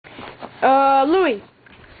Louie.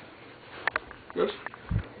 Yes.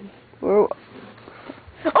 Oh,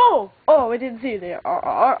 I didn't see you there.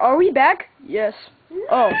 Are we back? Yes.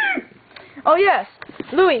 Oh, yes.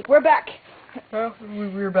 Louie, we're back.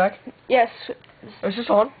 We're back. Yes. Is this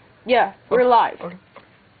on? Yeah, we're live. Okay.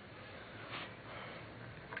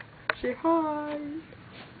 Say hi.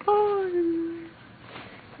 Hi.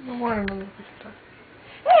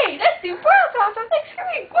 Hey, let's do Brawl Talks on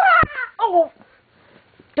Thanksgiving! Oh!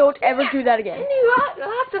 Don't ever do that again. And you got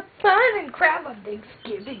lots of fun and crap on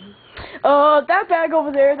Thanksgiving. That bag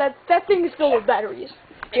over there, that thing is filled with batteries.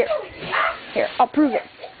 Here, I'll prove it.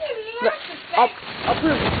 Look, I'll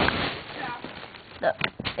prove it. Look,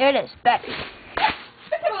 there it is, batteries.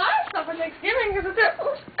 There's a lot of stuff on Thanksgiving because it's a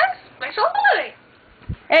special holiday.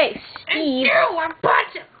 Hey, And Steve. you a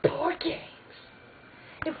bunch of board games.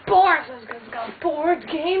 It bores us because it's got board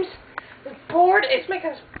games. The board is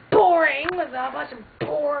making us boring with a bunch of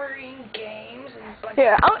boring games. And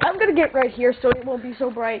Here, I'm gonna get right here so it won't be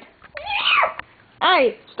so bright.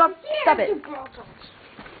 Hey, stop it.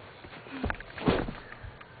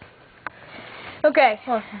 Okay.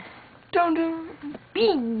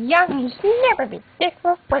 Being young has never been this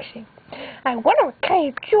refreshing. I wonder what kind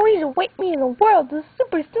of joys await me in the world of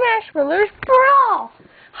Super Smash Bros. Brawl.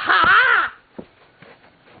 Ha!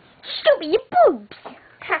 Stupid, you boobs.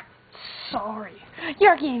 Ha! Sorry.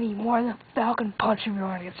 You're getting me more than Falcon Punch if you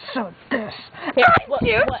want to get so this. Here, I'm what?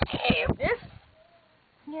 too cheap. This?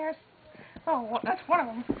 Yes. Oh, well, that's one of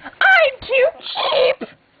them. I'm too cheap.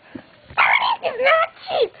 Sonic is not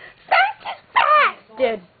cheap. Fast is fast.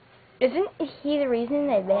 Dude. Isn't he the reason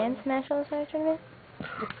they banned Smash All Star Tournament?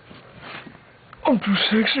 I'm too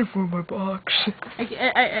sexy for my box.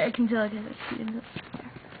 I can tell.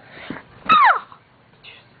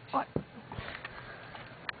 What?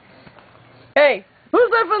 Hey, who's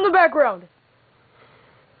that from the background?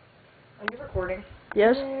 Are you recording?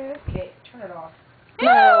 Yes. Okay, turn it off.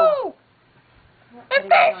 No! I'm It's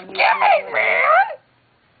Thanksgiving, man!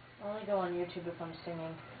 I only go on YouTube if I'm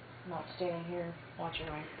singing, not standing here watching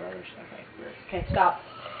my brothers. Okay, stop.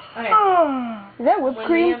 Okay. Is that whipped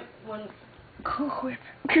cream? Cool Whip.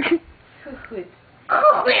 Cool Whip.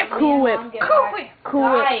 Cool Whip. Cool Whip.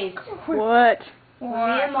 Cool Whip. Guys, What? when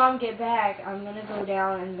me and Mom get back, I'm gonna go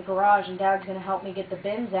down in the garage and Dad's gonna help me get the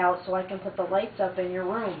bins out so I can put the lights up in your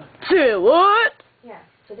room. What? Yeah,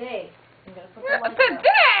 today. I'm gonna put the lights up.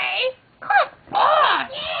 Today? Come on!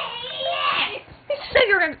 You said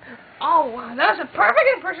you're gonna... Oh, wow, that was a perfect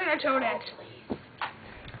impression of Toadette.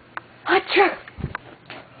 Hot chocolate.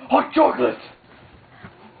 Hot chocolate.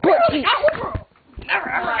 Never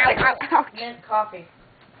ever Mint coffee.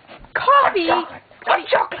 Coffee. Hot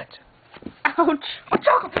chocolate. Ouch. Hot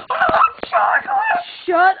chocolate. Hot chocolate.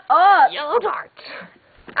 Shut up. Yellow darts.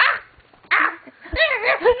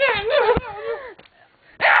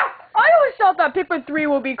 I always thought that Pikmin 3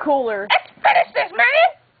 would be cooler. Let's finish this, man.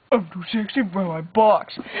 I'm too sexy for my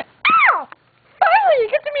box. Ow! Finally, you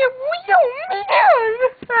get to be a real man.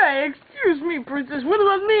 Hey, excuse me, princess. What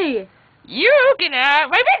about me? You can have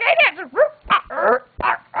my big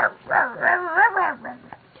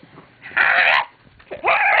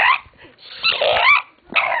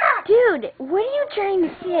Dude, what are you trying to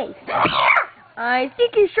say? I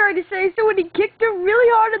think he's trying to say somebody kicked him really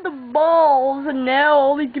hard in the balls, and now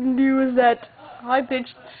all he can do is that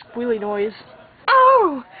high-pitched squealy noise.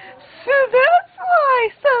 Oh, so that's why I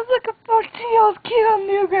sound like a 14-year-old kid on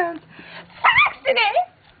Newgrounds. Fox today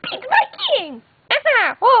beats my king.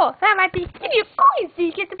 Oh, that might be give you coins so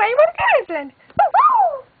you get to buy one Iceland.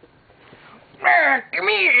 Woohoo! Give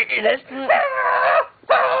me this.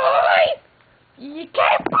 You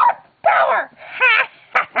can't put power.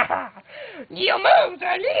 Your moves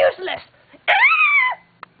are useless.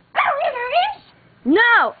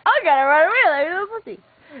 No! I gotta run away like a little pussy.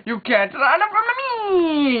 You can't run from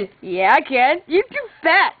me. Yeah, I can. You're too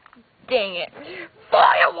fat. Dang it.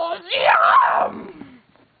 Fireballs, yum!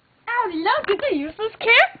 Oh, look, it's a useless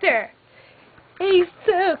character. He's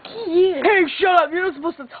so cute. Hey, shut up. You're not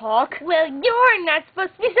supposed to talk. Well, you're not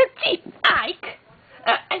supposed to be so cheap, Ike.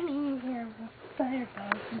 I mean, you're a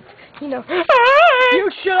fireball. You know. You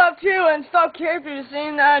shut up, too, and stop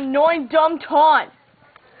saying that annoying dumb taunt.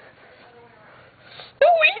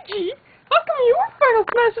 Luigi, how come your Final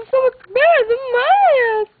Smash is so much better than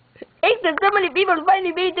mine? Ain't there so many people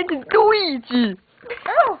finally made this is Luigi?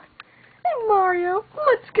 Oh. Hey, Mario,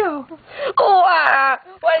 let's go. Oh,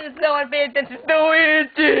 why does no one pay attention to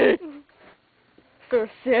Luigi? So,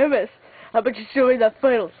 Samus, how about you show me that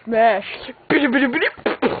Final Smash?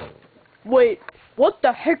 Wait, what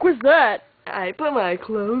the heck was that? I put my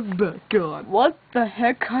clothes back on. What the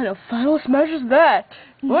heck kind of Final Smash is that?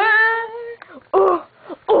 What? Oh,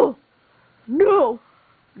 oh, no,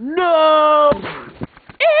 no.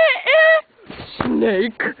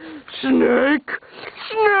 Snake, snake,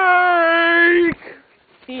 snake.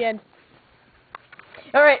 The end.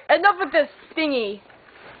 Alright, enough with this thingy.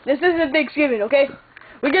 This isn't Thanksgiving, okay?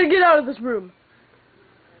 We gotta get out of this room.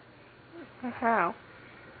 How?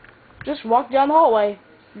 Just walk down the hallway.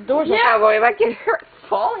 The door's Yeah, boy, if I get hurt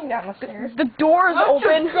falling down the stairs. open. The door is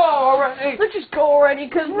open. Let's just go already. Let's just go already,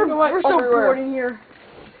 because we're so everywhere. bored in here.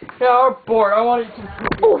 Yeah, we're bored. I want to eat some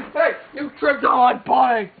cookies. Hey, you tripped on my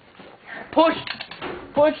body. Push,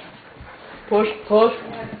 push, push, push,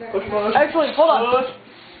 push, push. Actually, hold on. Push.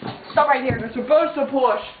 Stop right here. You're supposed to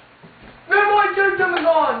push. Man, my system is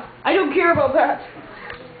on. I don't care about that.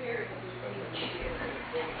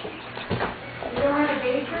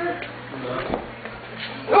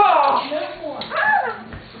 Oh!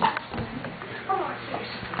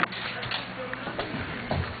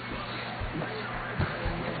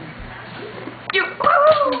 You.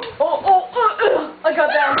 I got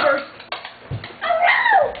down first.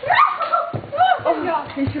 Oh,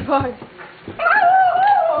 he survived.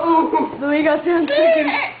 Louie got down second.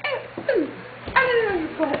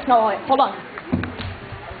 No, wait, hold on.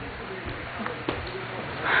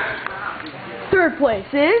 Third place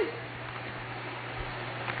is...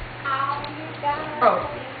 Oh.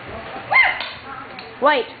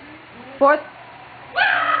 Wait. Fourth.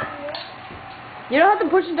 You don't have to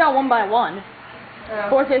push it down one by one.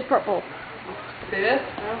 Fourth is purple. Fifth.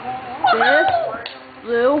 Fifth.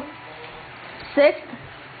 Blue. Sixth.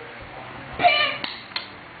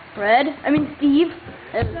 Red. I mean Steve.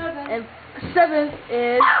 And seventh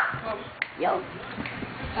is yellow.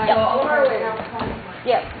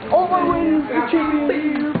 Yeah. Oh my wings, the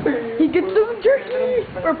champion. He gets some turkey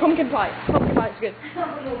or pumpkin pie. Pumpkin pie is good.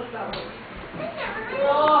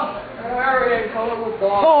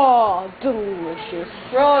 Oh, delicious.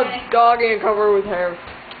 We're all doggy and covered with hair.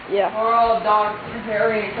 Yeah. We're all dog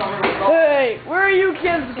hairy and covered with dog. Hey, where are you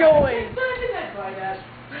kids going?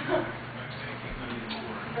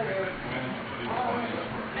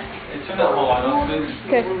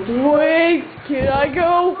 Okay. Wait, can I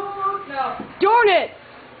go? No. Darn it!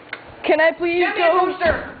 Can I please Give me a go?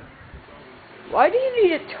 toaster. Why do you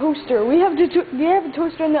need a toaster? We have a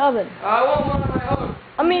toaster in the oven. I want one of my own.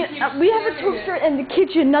 I mean, keep we have a stealing toaster in the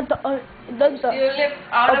kitchen, not the Steal it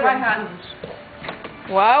out of my oven. hands.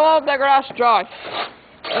 Why won't the grass dry?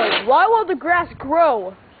 Why will the grass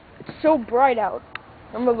grow? It's so bright out.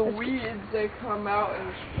 Remember the weeds, they come out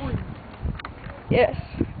in spring. Yes.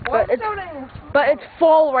 What's But it's, so damn? but it's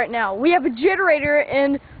fall right now. We have a generator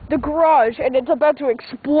in the garage, and it's about to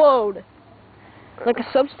explode. Like a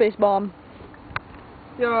subspace bomb.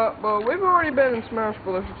 Yeah, but we've already been in Smash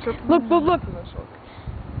Brothers. Except Look, look, look.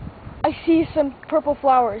 I see some purple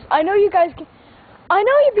flowers. I know you guys can, I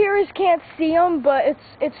know you viewers can't see them, but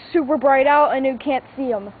it's super bright out and you can't see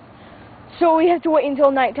them. So we have to wait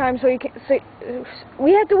until nighttime. So you can. So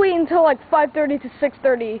we have to wait until like 5:30 to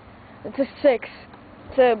 6:30 to 6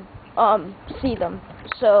 to see them.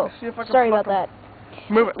 So See if I can sorry pluck about that.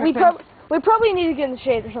 Move it. We probably need to get in the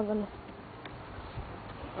shade or something.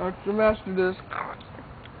 The master this. I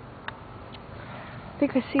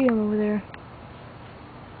think I see them over there.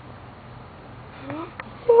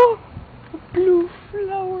 Oh, a blue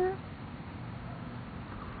flower.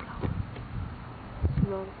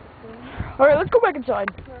 Alright, let's go back inside.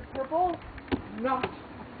 Purple? Not.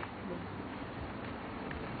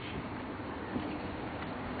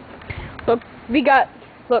 Look, we've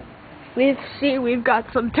got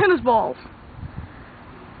some tennis balls.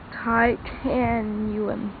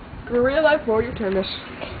 Titanium. In real life, roll your tennis.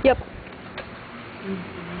 Yep.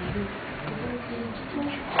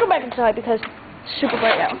 Go back inside because it's super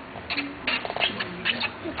bright out.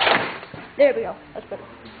 There we go. That's better.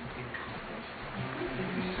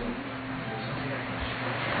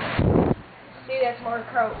 See, that's more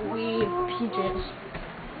we peaches.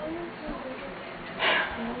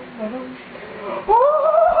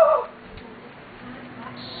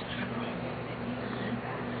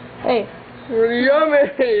 Hey. Yummy!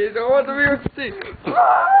 I want the viewers to see.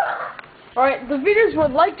 Alright, the viewers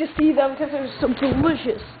would like to see them because they're so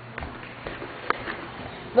delicious.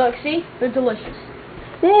 Look, see? They're delicious.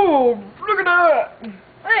 Whoa! Look at that!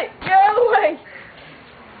 Hey, get out of the way!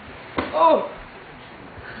 Oh!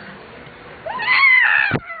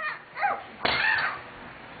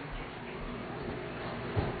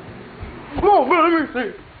 Whoa, let me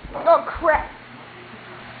see. Oh, crap.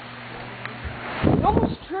 You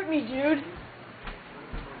almost tripped me, dude.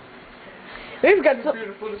 We've got some...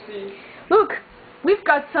 Beautiful to see. Look, we've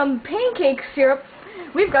got some pancake syrup.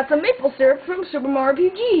 We've got some maple syrup from Super Mario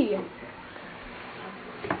RPG.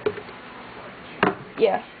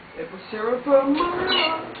 Yeah. It was syrup from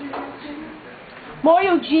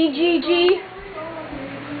Mario GGG.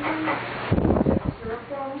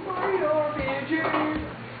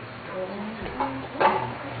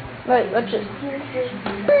 Wait, let's just.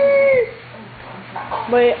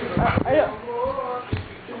 Wait, I don't.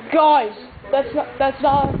 Guys, that's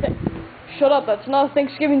not a thing. Shut up, that's not a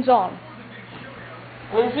Thanksgiving song.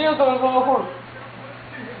 See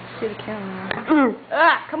the camera.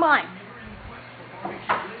 Ah, come on.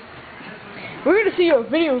 We're gonna see your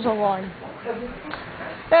videos online.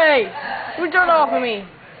 Hey, who turned off of me?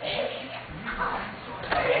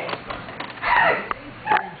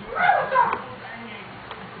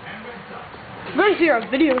 We're gonna see our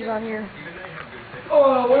videos on here.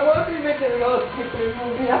 Oh, we want to be making another Pikmin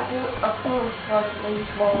movie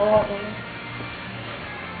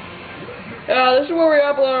Yeah, this is where we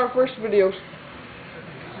upload our first videos.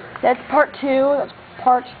 That's part 2. That's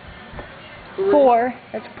part 4.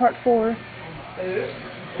 That's part 4.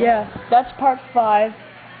 Yeah, that's part 5.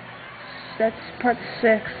 That's part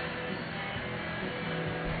 6.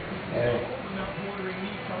 Hey.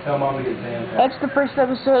 Tell Mom to get Sam. That's the first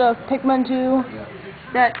episode of Pikmin 2.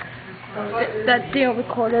 That Dale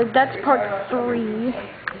recorded. That's part 3.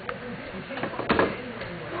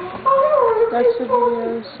 That's the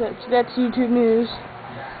videos. That's YouTube news.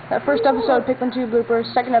 That first episode of Pikmin 2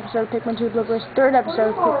 bloopers. Second episode of Pikmin 2 bloopers. Third episode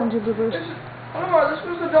of Pikmin 2 bloopers. Oh, this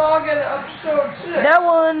was the dog in episode 6. That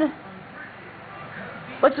one.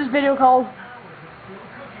 What's this video called?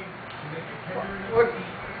 What?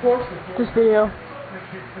 This video.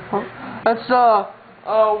 That's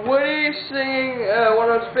Woody singing one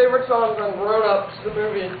of his favorite songs on Grown Ups, the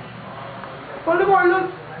movie. Olimar,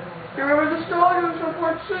 look! You remember this dog? It was from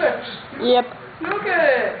part 6. Yep. Look at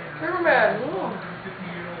it! Cameraman, look.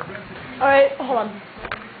 Alright, hold on.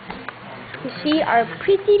 You see our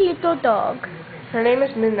pretty little dog. Her name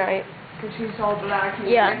is Midnight, because she's all black and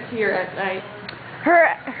Yeah. can't hear at night.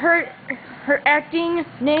 Her acting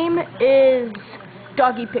name is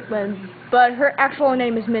Doggy Pikmin, but her actual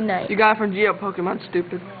name is Midnight. You got it from Geo Pokemon,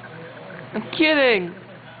 stupid. I'm kidding!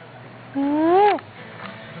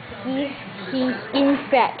 She's in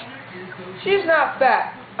fat. She's not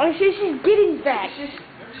fat. I say she's getting fat.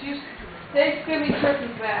 She's Thanksgiving turkey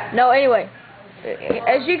fat. No, anyway,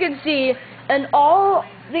 as you can see, in all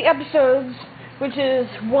the episodes, which is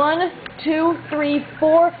 1, 2, 3,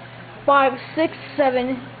 4, 5, 6,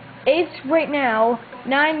 7, 8 right now,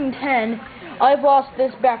 9 and 10, I've lost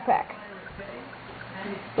this backpack,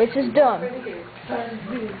 which is dumb.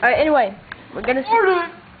 Alright, anyway, we're gonna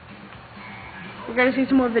see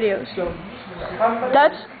some more videos.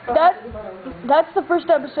 That's the first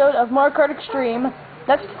episode of Mario Kart Extreme.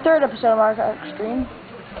 That's the third episode of Mario Kart Extreme.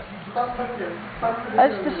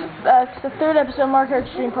 That's the third episode of Mario Kart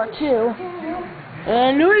Extreme Part 2.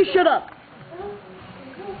 And Louie, shut up.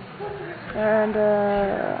 And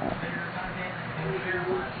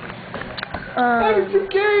Hey, it's a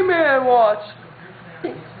gay man watch.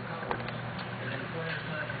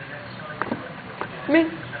 Me.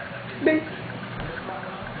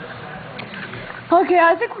 okay,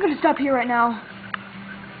 I think we're gonna stop here right now.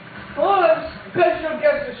 Oh, that's special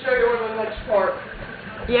guest to show you in the next part.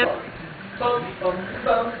 Yep. We're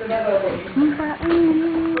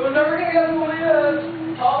never gonna get to what he is.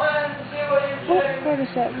 Comment and see what you What think. part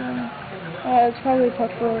is that one? It's probably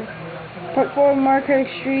part 4. Part 4 of Mario Kart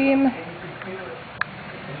Extreme.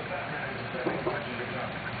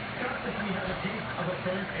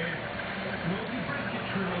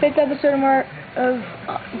 Fifth episode of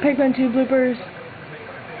Pikmin 2 bloopers.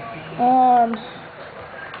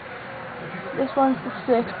 This one's the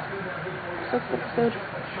sixth episode.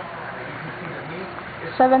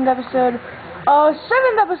 Seventh episode of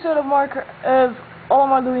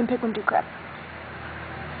Olimar and Louie and Pikmin 2 crap.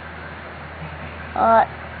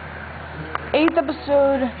 8th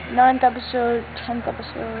episode, 9th episode, 10th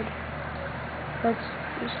episode. That's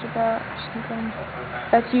just about something.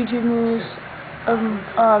 That's YouTube news of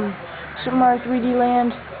Super Mario 3D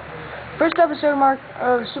Land. First episode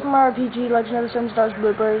of Super Mario RPG Legend of the Seven Stars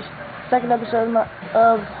bloopers. Second episode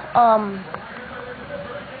of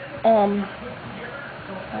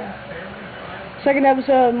second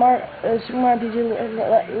episode of Super Mario RPG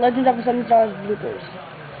Legend of the Seven Stars bloopers.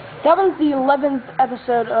 That was the 11th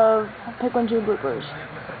episode of Pikmin 2 bloopers.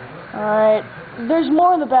 Alright, there's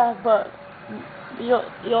more in the back, but you'll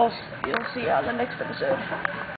see on the next episode.